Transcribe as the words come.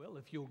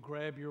If you'll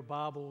grab your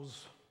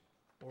Bibles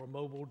or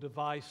mobile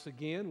device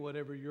again,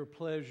 whatever your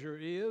pleasure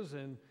is,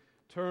 and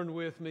turn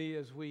with me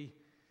as we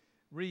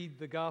read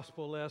the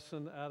gospel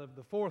lesson out of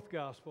the fourth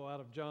gospel, out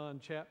of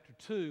John chapter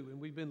 2. And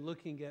we've been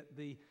looking at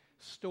the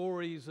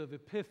stories of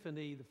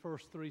Epiphany the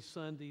first 3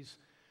 Sundays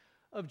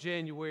of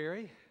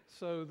January.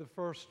 So the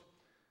first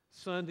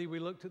Sunday we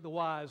looked at the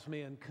wise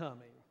men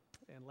coming.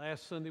 And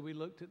last Sunday we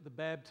looked at the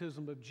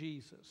baptism of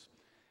Jesus.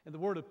 And the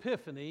word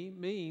Epiphany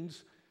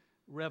means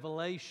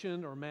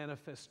revelation or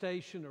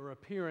manifestation or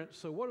appearance.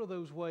 So what are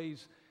those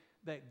ways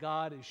that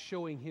God is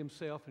showing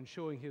himself and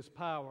showing his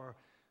power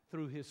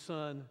through his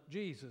son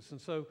Jesus? And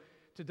so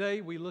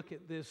today we look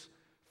at this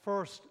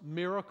first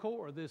miracle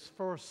or this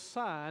first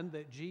sign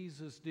that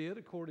Jesus did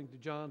according to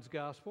John's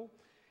gospel.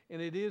 And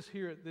it is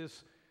here at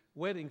this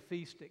wedding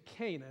feast at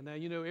Cana. Now,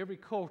 you know, every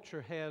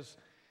culture has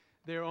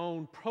their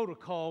own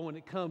protocol when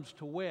it comes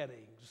to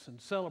weddings and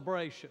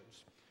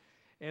celebrations.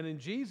 And in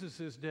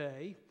Jesus'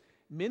 day,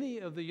 many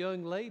of the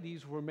young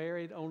ladies were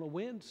married on a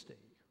Wednesday.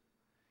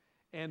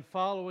 And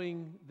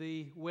following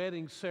the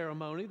wedding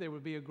ceremony, there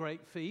would be a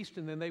great feast,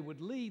 and then they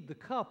would lead the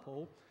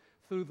couple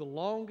through the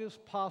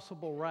longest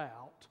possible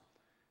route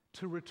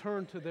to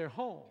return to their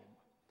home.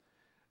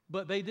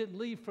 But they didn't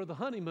leave for the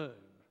honeymoon.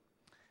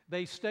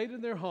 They stayed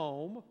in their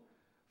home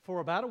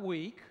for about a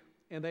week,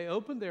 and they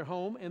opened their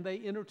home and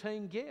they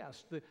entertained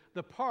guests.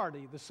 The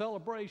party, the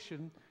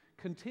celebration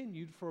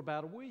continued for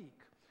about a week.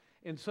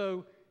 And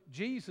so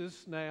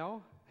Jesus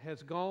now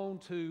has gone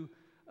to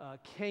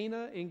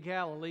Cana in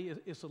Galilee.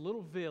 It's a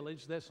little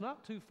village that's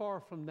not too far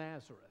from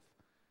Nazareth,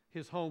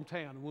 his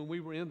hometown. When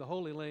we were in the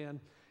Holy Land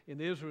in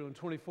Israel in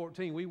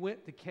 2014, we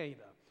went to Cana,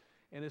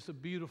 and it's a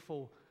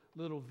beautiful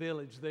little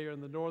village there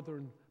in the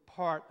northern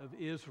part of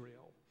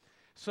Israel.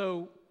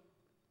 So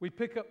we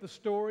pick up the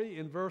story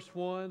in verse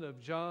 1 of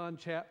John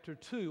chapter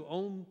 2.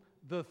 On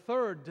the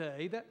third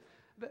day,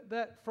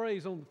 that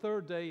phrase "on the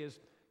third day" is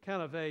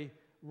kind of a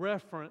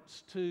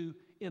reference to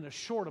in a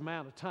short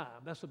amount of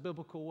time. That's a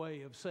biblical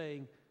way of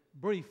saying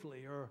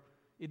briefly, or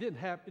it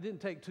didn't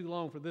take too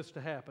long for this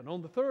to happen.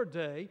 On the third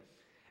day,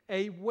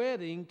 a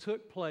wedding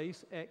took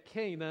place at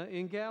Cana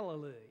in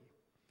Galilee.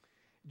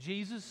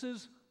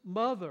 Jesus'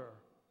 mother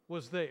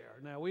was there.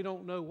 Now, we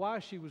don't know why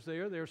she was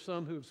there. There are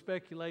some who have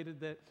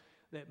speculated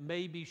that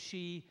maybe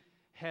she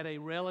had a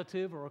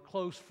relative or a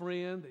close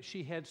friend, that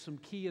she had some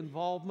key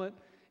involvement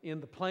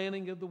in the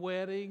planning of the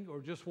wedding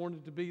or just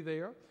wanted to be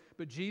there.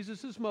 But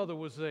Jesus' mother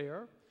was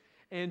there,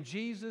 and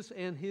Jesus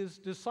and his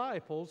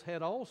disciples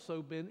had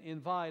also been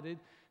invited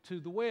to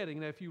the wedding.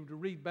 Now, if you were to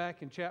read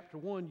back in chapter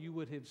 1, you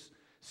would have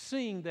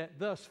seen that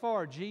thus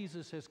far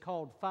Jesus has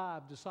called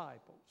 5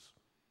 disciples.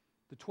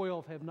 The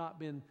 12 have not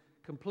been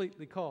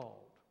completely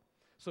called,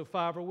 so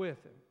 5 are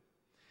with him.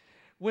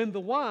 When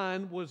the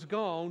wine was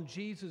gone,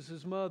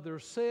 Jesus' mother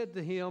said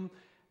to him,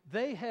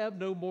 "They have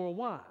no more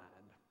wine."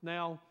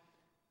 Now,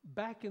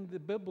 back in the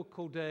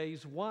biblical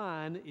days,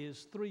 wine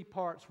is 3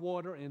 parts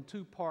water and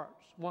 2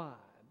 parts wine.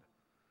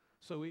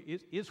 So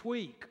it's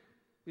weak.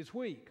 It's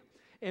weak.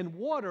 And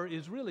water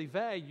is really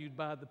valued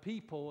by the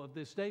people of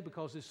this day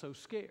because it's so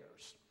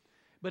scarce.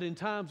 But in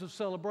times of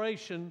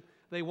celebration,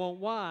 they want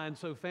wine,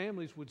 so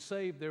families would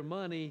save their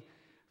money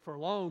for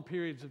long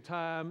periods of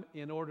time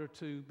in order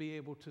to be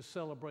able to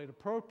celebrate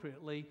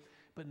appropriately.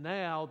 But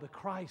now the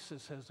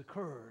crisis has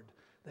occurred.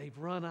 They've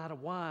run out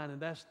of wine,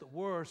 and that's the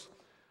worst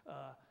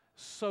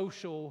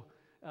social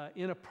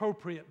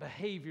inappropriate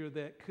behavior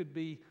that could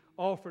be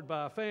offered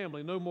by a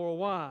family. No more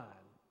wine.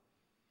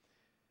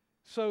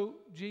 So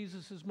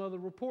Jesus' mother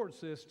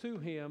reports this to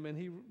him, and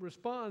he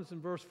responds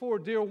in verse 4,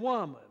 "Dear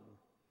woman,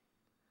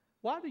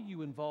 why do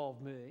you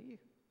involve me?"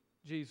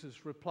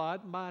 Jesus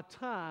replied, "My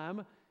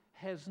time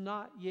has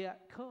not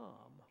yet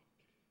come."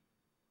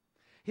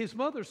 His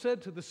mother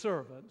said to the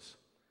servants,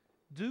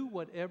 "Do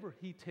whatever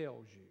he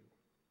tells you."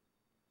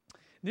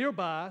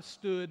 Nearby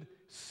stood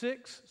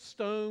 6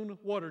 stone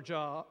water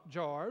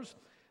jars,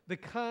 the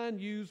kind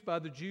used by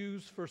the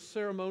Jews for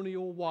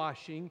ceremonial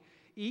washing,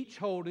 each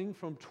holding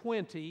from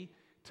 20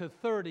 to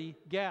 30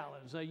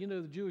 gallons. Now, you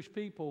know, the Jewish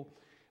people,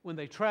 when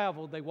they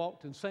traveled, they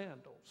walked in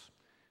sandals.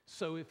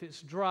 So if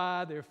it's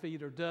dry, their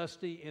feet are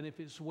dusty, and if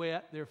it's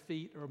wet, their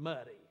feet are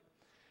muddy.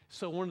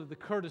 So one of the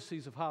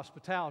courtesies of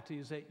hospitality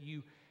is that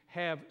you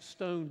have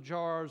stone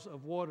jars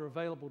of water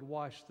available to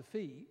wash the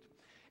feet.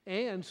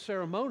 And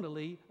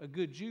ceremonially, a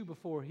good Jew,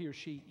 before he or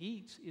she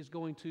eats, is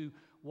going to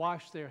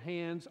wash their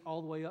hands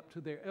all the way up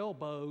to their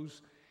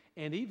elbows,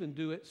 and even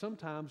do it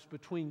sometimes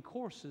between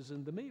courses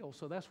in the meal.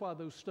 So that's why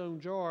those stone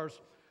jars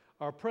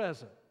are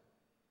present.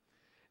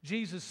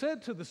 Jesus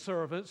said to the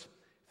servants,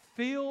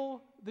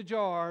 "Fill the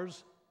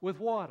jars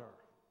with water."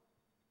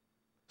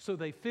 So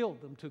they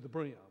filled them to the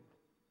brim.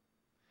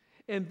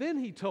 And then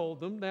he told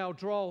them, "Now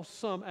draw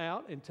some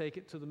out and take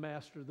it to the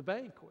master of the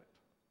banquet."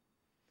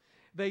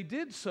 They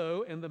did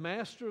so, and the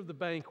master of the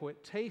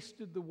banquet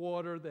tasted the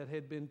water that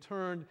had been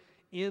turned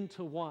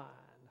into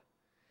wine.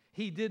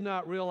 He did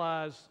not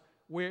realize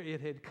where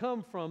it had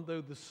come from,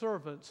 though the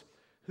servants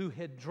who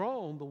had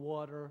drawn the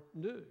water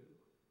knew.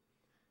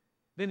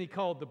 Then he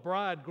called the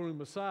bridegroom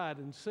aside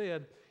and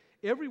said,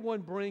 "Everyone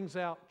brings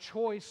out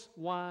choice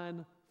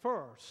wine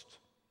first,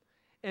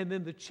 and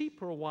then the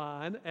cheaper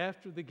wine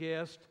after the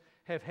guests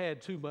have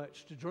had too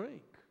much to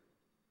drink.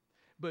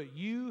 But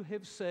you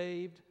have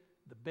saved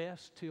the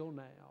best till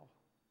now."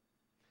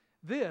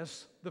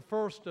 This, the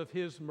first of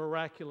his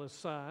miraculous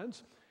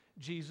signs,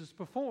 Jesus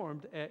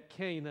performed at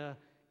Cana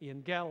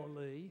in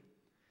Galilee.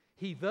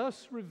 He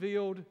thus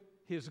revealed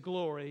his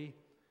glory,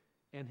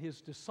 and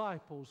his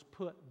disciples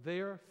put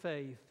their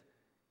faith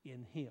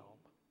in him.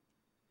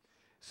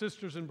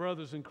 Sisters and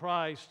brothers in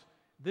Christ,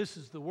 this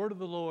is the word of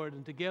the Lord,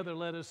 and together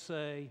let us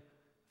say,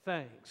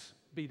 thanks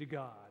be to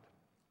God.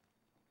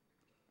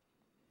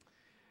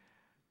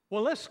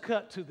 Well, let's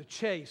cut to the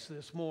chase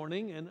this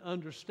morning and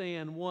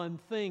understand one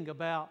thing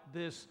about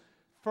this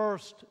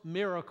first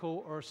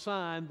miracle or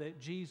sign that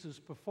Jesus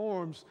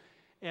performs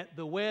at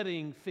the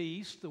wedding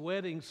feast, the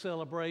wedding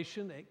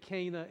celebration at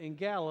Cana in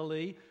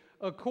Galilee,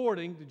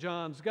 according to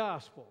John's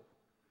Gospel.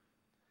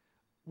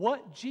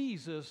 What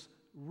Jesus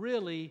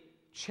really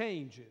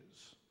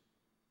changes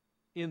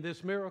in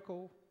this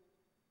miracle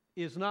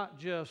is not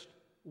just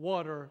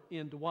water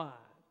into wine.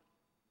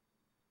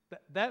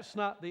 That's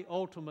not the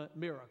ultimate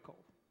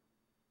miracle.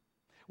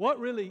 What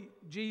really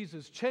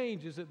Jesus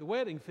changes at the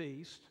wedding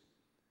feast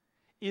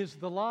is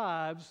the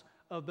lives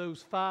of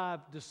those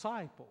 5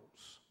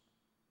 disciples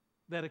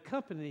that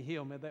accompany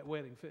him at that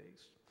wedding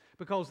feast.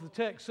 Because the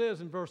text says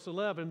in verse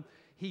 11,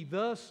 he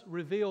thus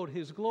revealed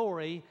his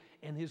glory,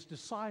 and his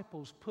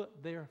disciples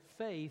put their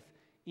faith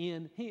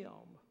in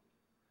him.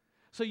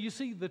 So you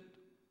see, the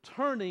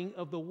turning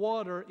of the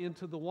water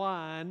into the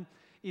wine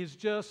is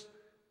just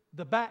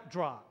the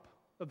backdrop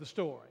of the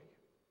story.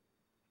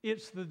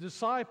 It's the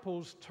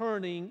disciples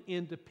turning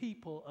into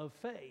people of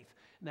faith.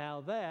 Now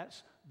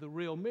that's the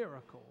real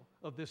miracle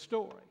of this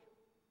story.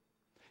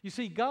 You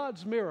see,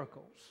 God's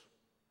miracles,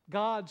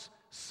 God's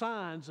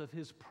signs of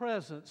his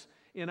presence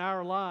in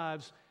our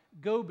lives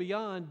go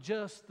beyond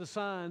just the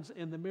signs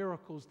and the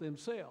miracles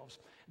themselves.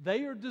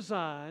 They are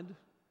designed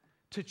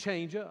to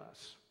change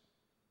us.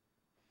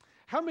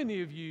 How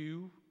many of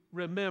you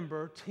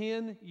remember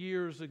 10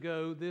 years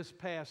ago, this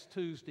past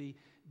Tuesday,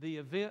 the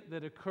event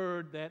that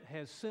occurred that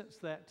has since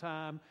that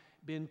time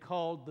been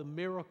called the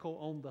Miracle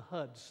on the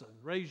Hudson?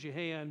 Raise your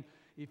hand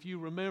if you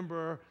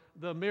remember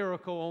the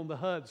Miracle on the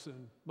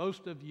Hudson.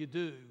 Most of you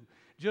do.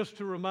 Just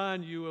to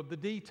remind you of the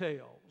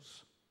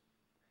details,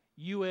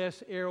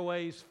 U.S.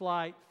 Airways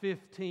Flight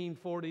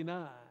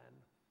 1549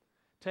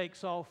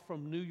 takes off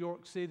from New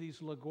York City's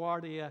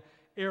LaGuardia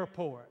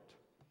Airport.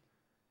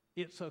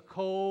 It's a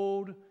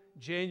cold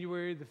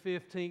January the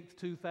 15th,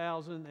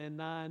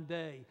 2009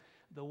 day.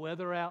 The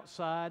weather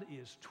outside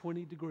is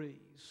 20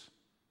 degrees.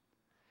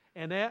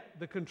 And at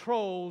the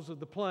controls of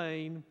the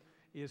plane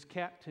is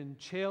Captain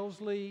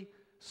Chesley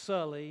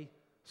Sully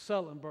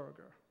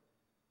Sullenberger.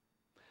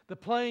 The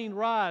plane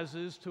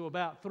rises to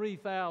about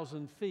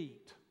 3,000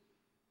 feet.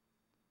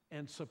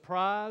 And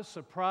surprise,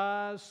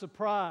 surprise,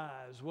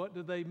 surprise, what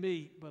do they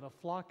meet but a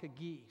flock of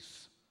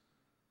geese?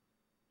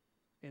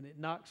 And it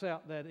knocks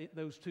out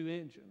those 2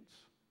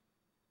 engines.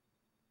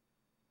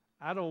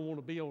 I don't want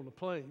to be on a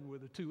plane where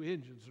the 2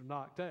 engines are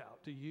knocked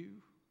out, do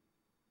you?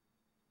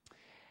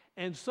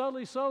 And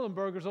Sully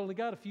Sullenberger's only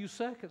got a few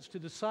seconds to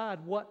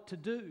decide what to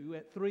do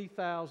at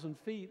 3,000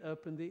 feet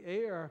up in the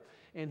air,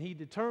 and he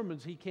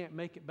determines he can't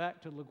make it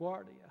back to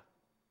LaGuardia.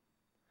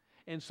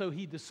 And so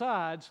he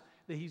decides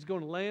that he's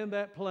going to land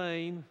that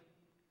plane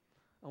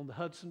on the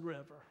Hudson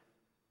River.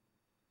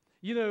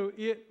 You know,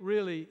 it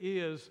really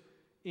is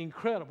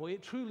incredible.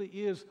 It truly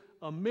is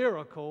a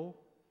miracle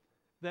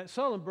that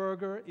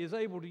Sullenberger is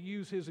able to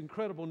use his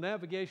incredible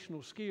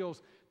navigational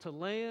skills to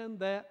land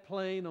that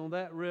plane on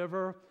that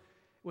river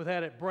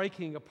without it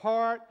breaking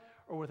apart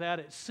or without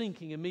it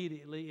sinking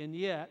immediately, and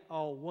yet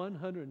all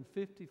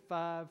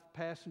 155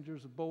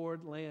 passengers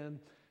aboard land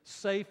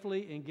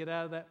safely and get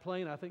out of that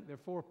plane. I think there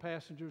are 4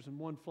 passengers and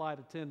 1 flight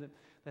attendant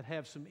that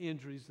have some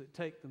injuries that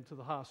take them to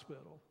the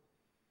hospital.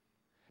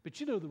 But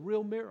you know, the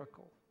real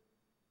miracle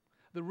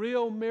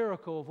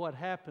of what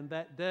happened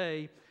that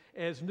day,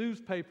 as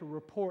newspaper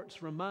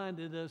reports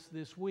reminded us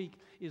this week,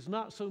 is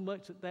not so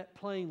much that that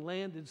plane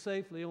landed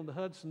safely on the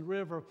Hudson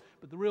River,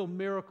 but the real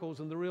miracles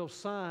and the real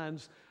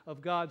signs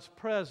of God's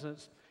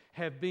presence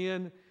have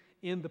been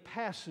in the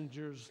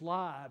passengers'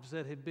 lives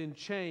that had been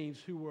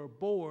changed who were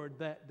aboard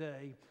that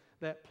day,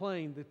 that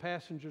plane, the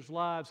passengers'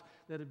 lives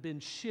that have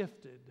been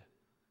shifted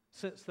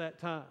since that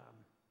time.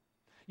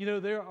 You know,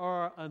 there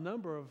are a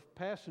number of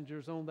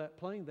passengers on that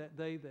plane that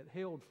day that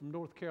hailed from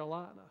North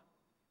Carolina.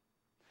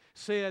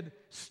 Said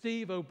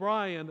Steve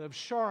O'Brien of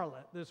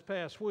Charlotte this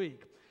past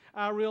week,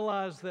 "I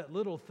realize that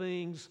little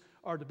things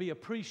are to be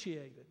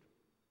appreciated,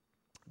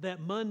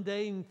 that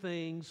mundane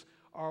things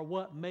are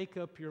what make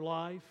up your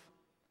life,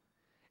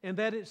 and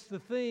that it's the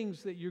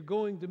things that you're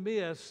going to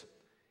miss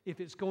if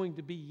it's going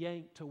to be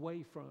yanked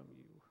away from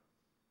you."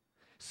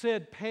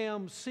 Said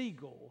Pam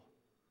Siegel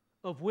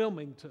of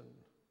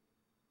Wilmington,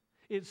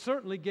 "It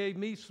certainly gave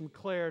me some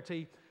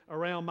clarity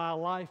around my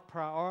life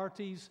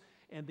priorities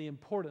and the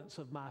importance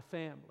of my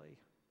family.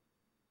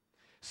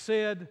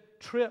 Said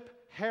Trip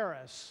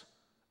Harris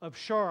of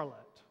Charlotte.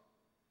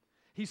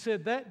 He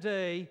said, that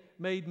day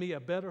made me a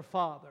better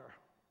father,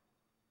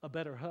 a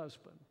better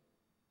husband.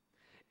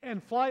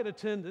 And flight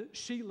attendant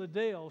Sheila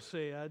Dale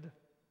said,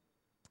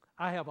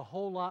 I have a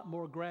whole lot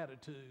more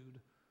gratitude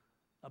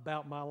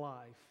about my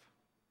life.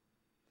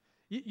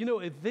 You know,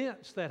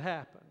 events that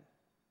happen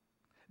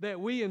that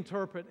we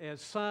interpret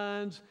as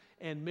signs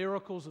and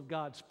miracles of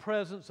God's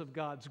presence, of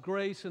God's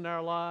grace in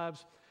our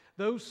lives,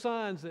 those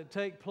signs that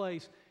take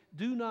place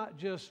do not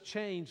just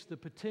change the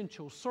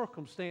potential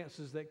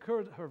circumstances that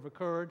could have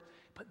occurred,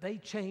 but they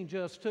change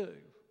us too.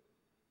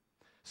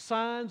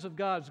 Signs of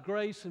God's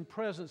grace and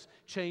presence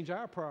change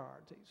our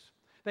priorities.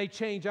 They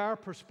change our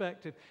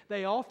perspective.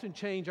 They often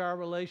change our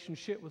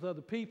relationship with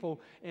other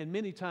people, and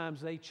many times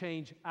they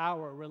change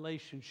our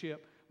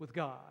relationship with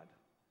God.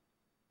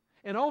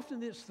 And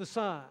often it's the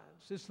signs,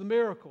 it's the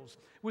miracles.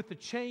 With the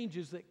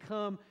changes that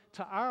come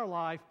to our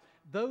life,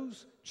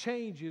 those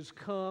changes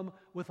come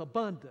with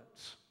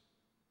abundance.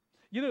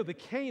 You know, the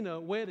Cana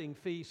wedding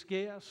feast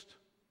guest,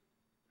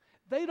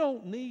 they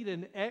don't need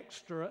an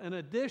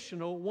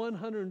additional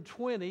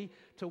 120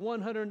 to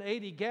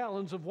 180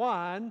 gallons of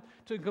wine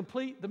to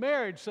complete the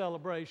marriage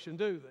celebration,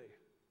 do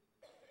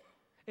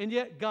they? And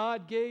yet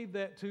God gave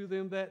that to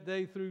them that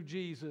day through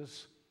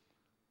Jesus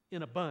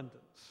in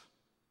abundance.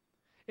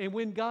 And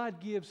when God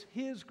gives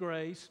His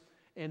grace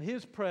and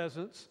His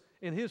presence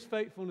and His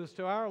faithfulness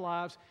to our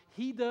lives,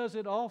 He does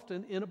it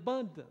often in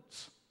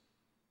abundance.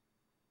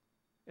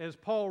 As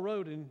Paul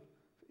wrote in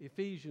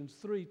Ephesians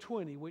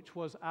 3:20, which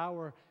was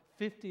our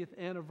 50th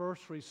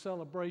anniversary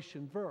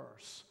celebration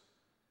verse,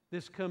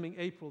 this coming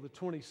April the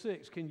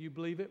 26th. Can you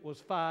believe it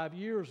was 5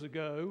 years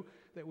ago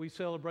that we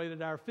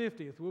celebrated our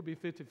 50th? We'll be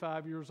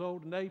 55 years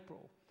old in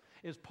April.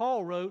 As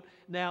Paul wrote,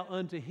 now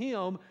unto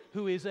Him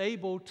who is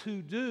able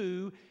to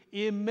do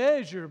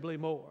immeasurably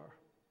more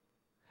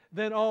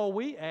than all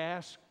we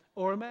ask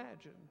or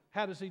imagine.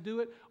 How does He do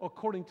it?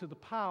 According to the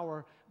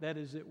power that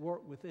is at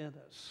work within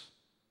us.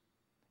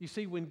 You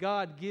see, when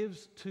God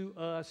gives to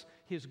us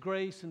His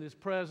grace and His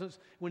presence,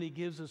 when He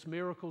gives us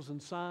miracles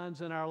and signs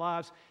in our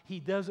lives,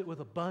 He does it with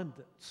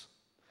abundance.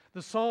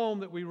 The psalm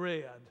that we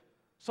read,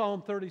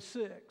 Psalm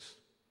 36,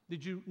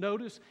 did you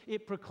notice?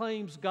 It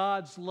proclaims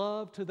God's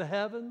love to the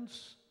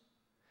heavens.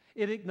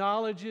 It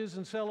acknowledges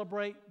and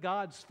celebrates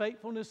God's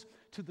faithfulness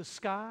to the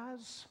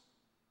skies.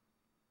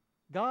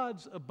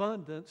 God's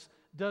abundance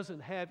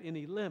doesn't have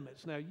any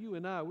limits. Now, you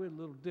and I, we're a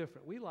little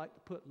different. We like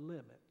to put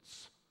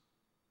limits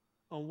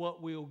on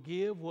what we'll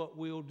give, what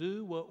we'll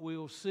do, what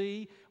we'll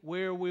see,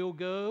 where we'll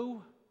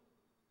go.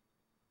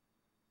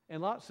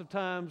 And lots of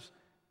times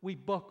we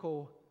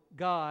buckle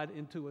God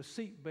into a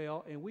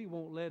seatbelt and we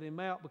won't let Him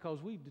out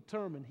because we've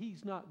determined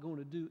He's not going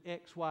to do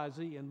X, Y,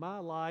 Z in my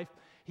life.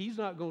 He's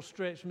not going to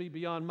stretch me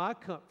beyond my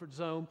comfort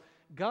zone.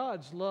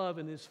 God's love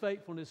and His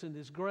faithfulness and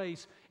His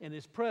grace and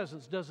His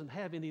presence doesn't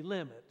have any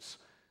limits.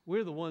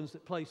 We're the ones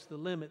that place the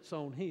limits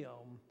on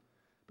Him.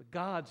 But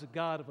God's a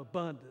God of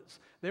abundance.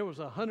 There was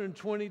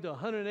 120 to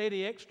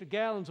 180 extra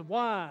gallons of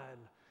wine.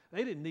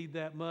 They didn't need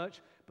that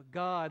much, but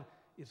God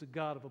is a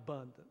God of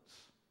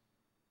abundance.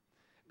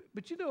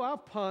 But you know,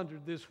 I've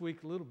pondered this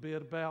week a little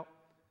bit about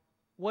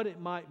what it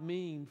might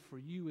mean for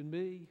you and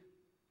me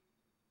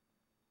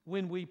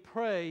when we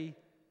pray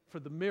for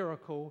the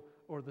miracle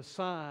or the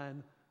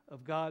sign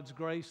of God's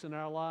grace in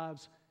our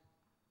lives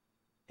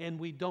and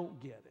we don't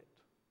get it.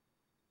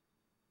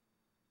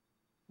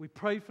 We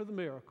pray for the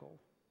miracle.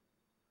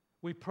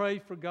 We pray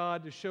for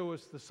God to show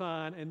us the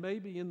sign, and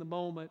maybe in the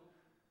moment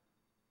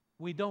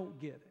we don't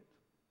get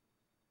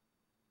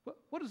it.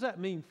 What does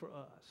that mean for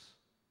us?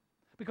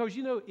 Because,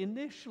 you know,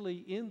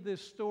 initially in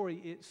this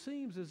story, it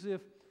seems as if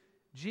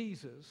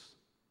Jesus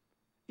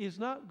is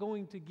not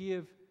going to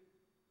give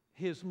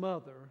His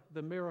mother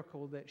the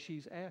miracle that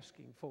she's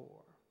asking for.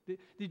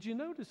 Did you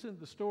notice in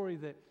the story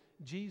that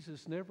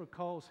Jesus never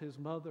calls His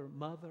mother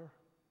mother?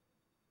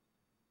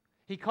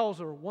 He calls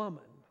her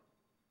woman.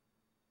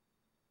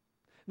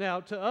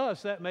 Now, to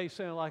us, that may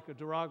sound like a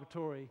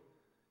derogatory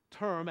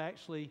term.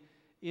 Actually,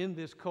 in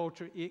this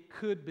culture, it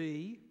could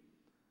be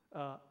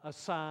a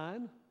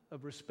sign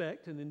of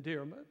respect and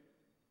endearment.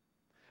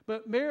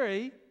 But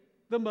Mary,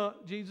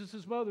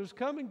 Jesus' mother, is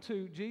coming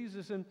to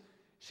Jesus, and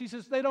she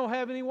says, they don't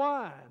have any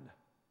wine.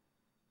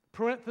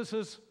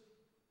 Parenthesis,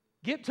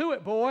 get to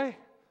it, boy,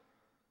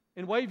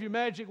 and wave your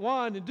magic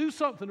wand and do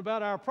something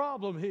about our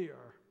problem here.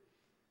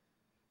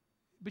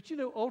 But you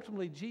know,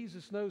 ultimately,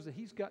 Jesus knows that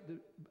He's got to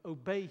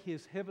obey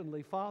His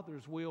heavenly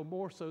Father's will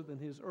more so than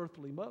His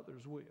earthly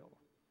mother's will.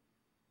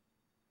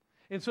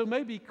 And so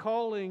maybe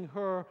calling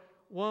her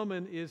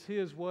woman is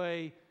His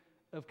way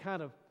of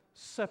kind of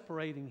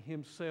separating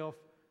Himself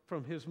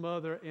from His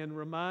mother and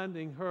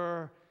reminding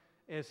her,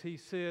 as He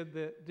said,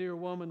 that, dear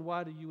woman,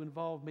 why do you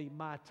involve me?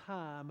 My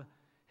time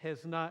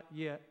has not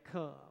yet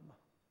come.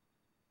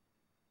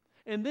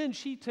 And then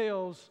she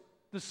tells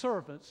the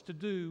servants to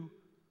do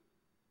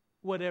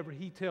whatever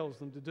He tells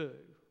them to do.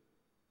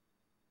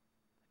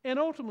 And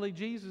ultimately,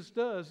 Jesus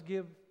does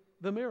give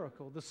the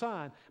miracle, the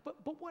sign. But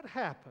what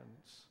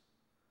happens?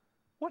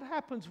 What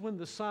happens when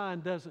the sign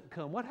doesn't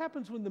come? What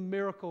happens when the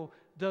miracle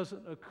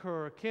doesn't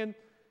occur?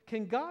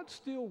 Can God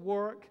still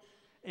work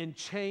and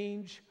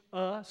change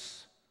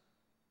us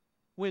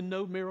when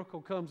no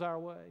miracle comes our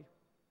way?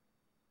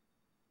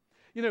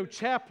 You know,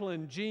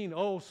 Chaplain Gene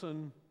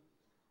Olson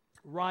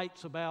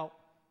writes about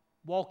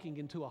walking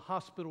into a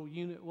hospital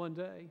unit one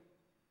day,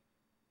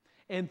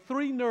 and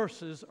 3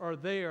 nurses are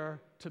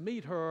there to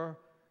meet her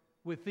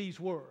with these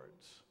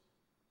words: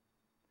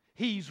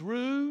 he's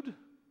rude,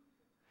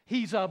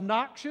 he's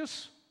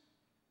obnoxious,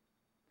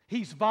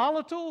 he's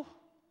volatile.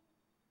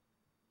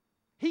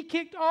 He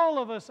kicked all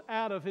of us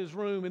out of his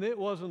room, and it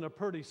wasn't a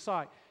pretty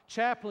sight.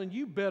 Chaplain,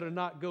 you better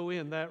not go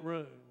in that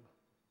room.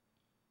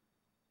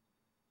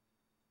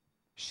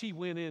 She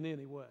went in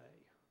anyway.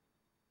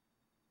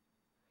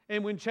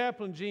 And when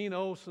Chaplain Gene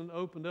Olson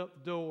opened up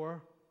the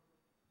door,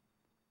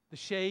 the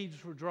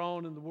shades were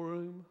drawn in the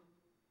room,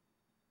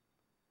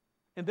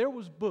 and there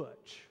was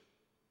Butch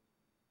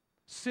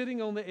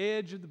sitting on the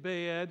edge of the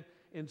bed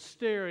and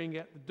staring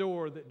at the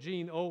door that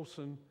Gene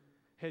Olson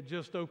had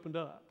just opened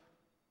up.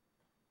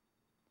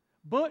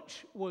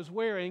 Butch was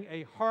wearing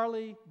a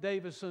Harley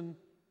Davidson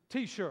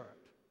t-shirt.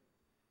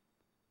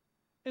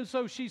 And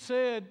so she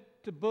said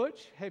to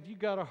Butch, "Have you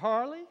got a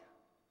Harley?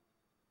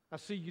 I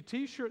see your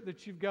t-shirt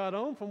that you've got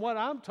on. From what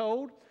I'm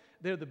told,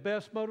 they're the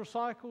best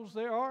motorcycles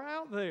there are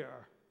out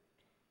there."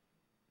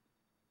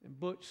 And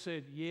Butch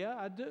said, "Yeah,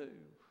 I do."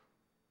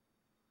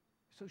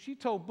 So she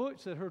told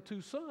Butch that her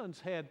 2 sons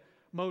had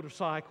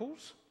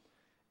motorcycles,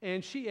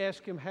 and she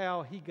asked him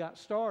how he got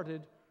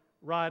started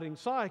riding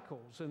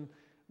cycles. And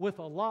with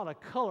a lot of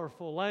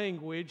colorful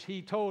language,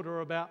 he told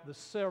her about the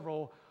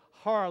several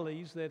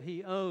Harleys that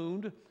he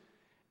owned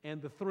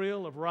and the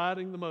thrill of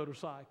riding the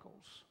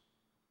motorcycles.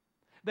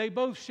 They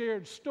both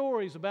shared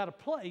stories about a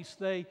place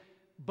they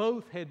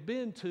both had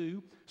been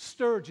to,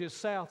 Sturgis,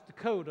 South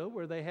Dakota,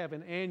 where they have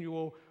an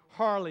annual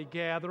Harley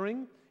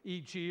gathering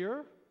each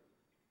year.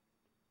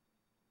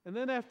 And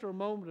then after a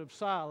moment of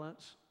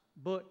silence,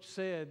 Butch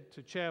said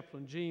to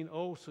Chaplain Gene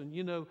Olson,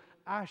 "You know,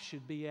 I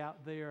should be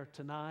out there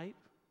tonight,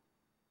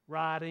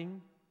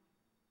 riding,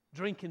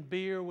 drinking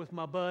beer with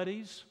my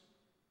buddies,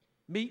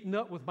 meeting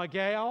up with my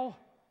gal.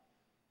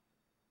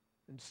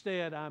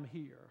 Instead, I'm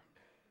here."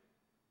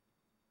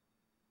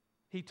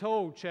 He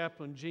told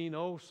Chaplain Gene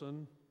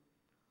Olson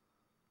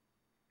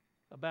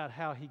about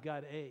how he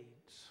got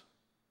AIDS.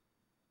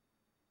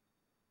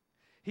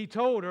 He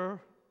told her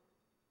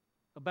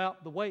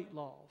about the weight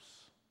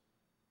loss.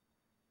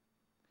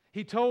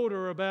 He told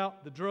her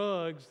about the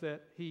drugs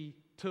that he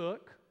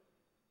took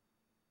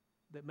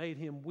that made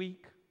him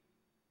weak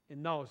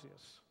and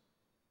nauseous.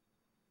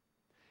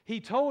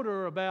 He told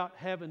her about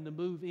having to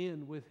move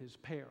in with his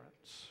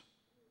parents.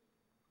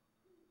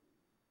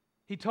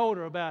 He told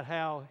her about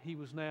how he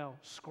was now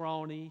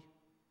scrawny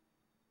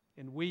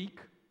and weak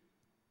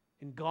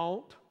and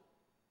gaunt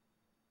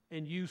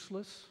and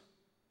useless.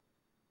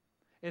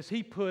 As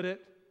he put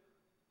it,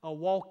 a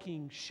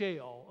walking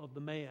shell of the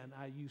man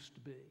I used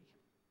to be.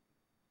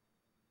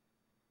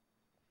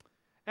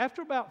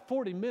 After about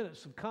 40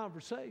 minutes of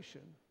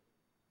conversation,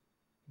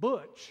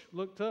 Butch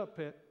looked up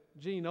at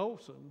Gene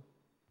Olson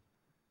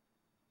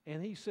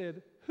and he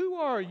said, "Who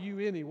are you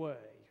anyway?"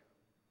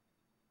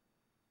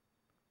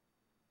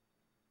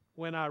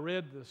 When I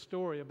read the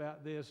story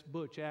about this,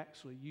 Butch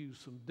actually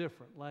used some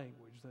different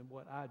language than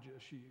what I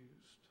just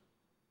used.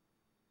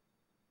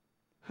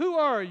 "Who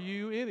are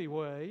you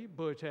anyway?"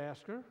 Butch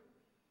asked her.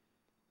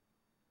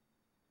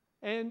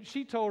 And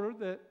she told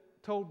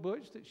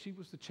Butch that she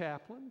was the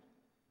chaplain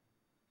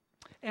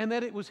and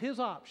that it was his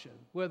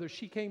option whether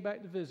she came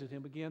back to visit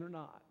him again or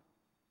not.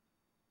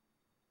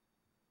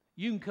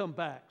 "You can come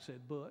back,"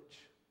 said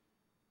Butch.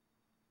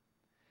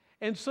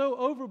 And so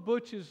over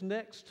Butch's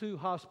next 2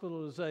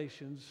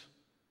 hospitalizations,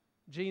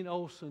 Gene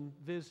Olson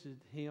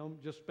visited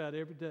him just about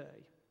every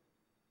day.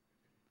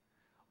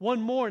 One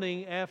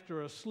morning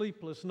after a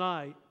sleepless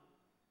night,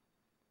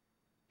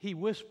 he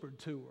whispered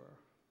to her,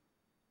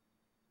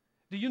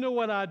 "Do you know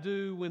what I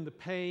do when the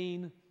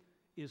pain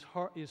is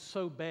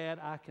so bad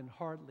I can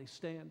hardly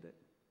stand it?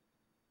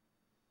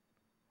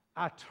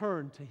 I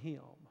turn to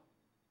him."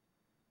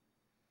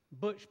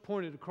 Butch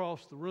pointed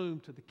across the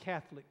room to the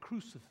Catholic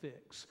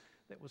crucifix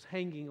that was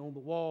hanging on the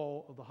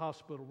wall of the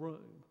hospital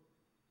room.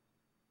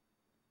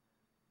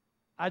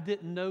 "I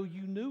didn't know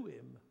you knew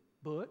him,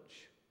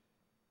 Butch,"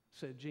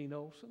 said Gene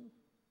Olson.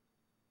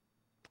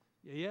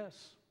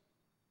 "Yes,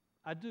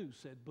 I do,"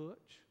 said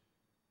Butch.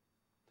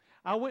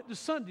 "I went to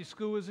Sunday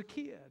school as a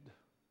kid,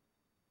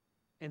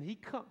 and he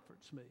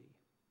comforts me.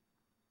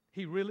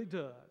 He really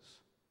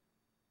does.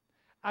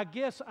 I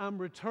guess I'm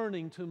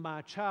returning to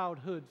my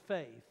childhood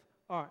faith,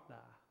 aren't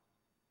I?"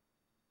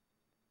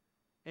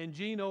 And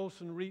Gene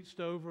Olson reached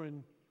over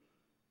and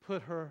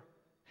put her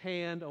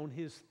hand on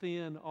his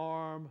thin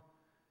arm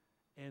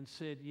and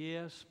said,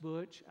 "Yes,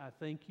 Butch, I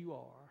think you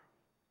are."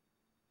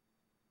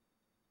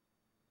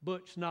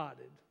 Butch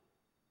nodded,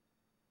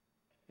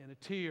 and a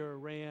tear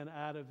ran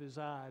out of his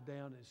eye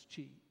down his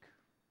cheek.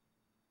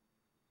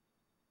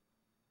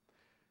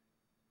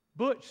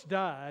 Butch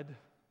died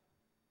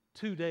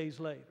 2 days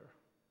later.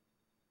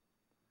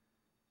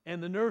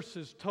 And the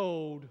nurses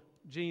told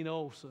Gene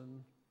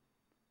Olson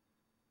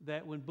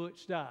that when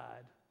Butch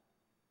died,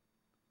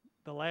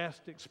 the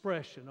last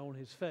expression on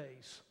his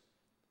face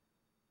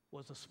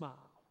was a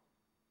smile.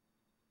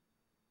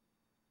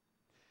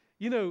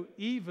 You know,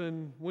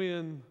 even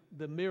when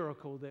the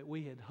miracle that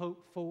we had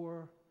hoped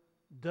for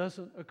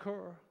doesn't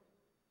occur,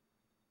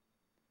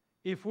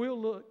 if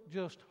we'll look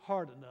just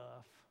hard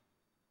enough,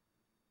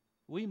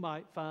 we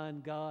might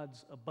find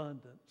God's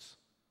abundance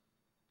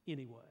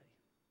anyway.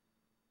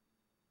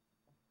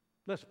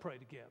 Let's pray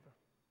together.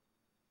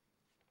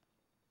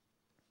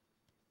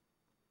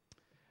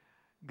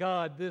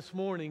 God, this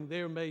morning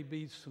there may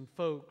be some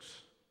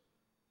folks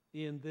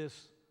in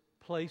this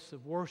place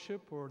of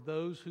worship, or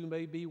those who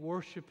may be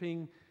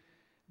worshiping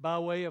by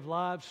way of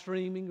live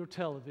streaming or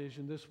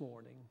television this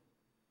morning.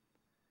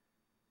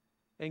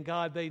 And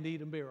God, they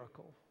need a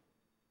miracle.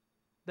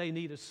 They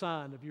need a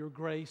sign of your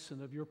grace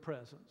and of your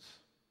presence.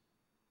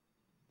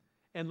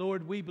 And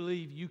Lord, we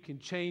believe you can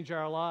change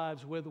our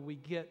lives whether we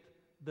get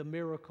the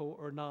miracle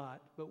or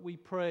not. But we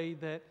pray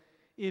that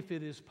if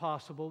it is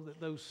possible,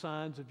 that those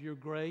signs of your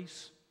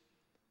grace,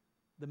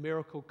 the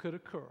miracle could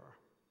occur.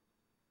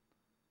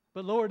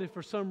 But Lord, if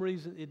for some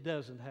reason it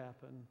doesn't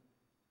happen,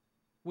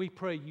 we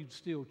pray you'd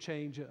still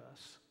change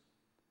us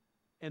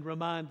and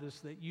remind us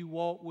that you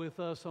walk with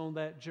us on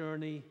that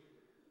journey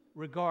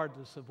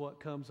regardless of what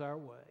comes our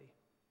way.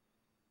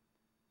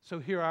 So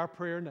hear our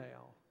prayer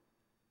now.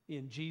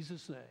 In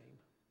Jesus' name,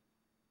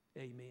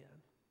 amen.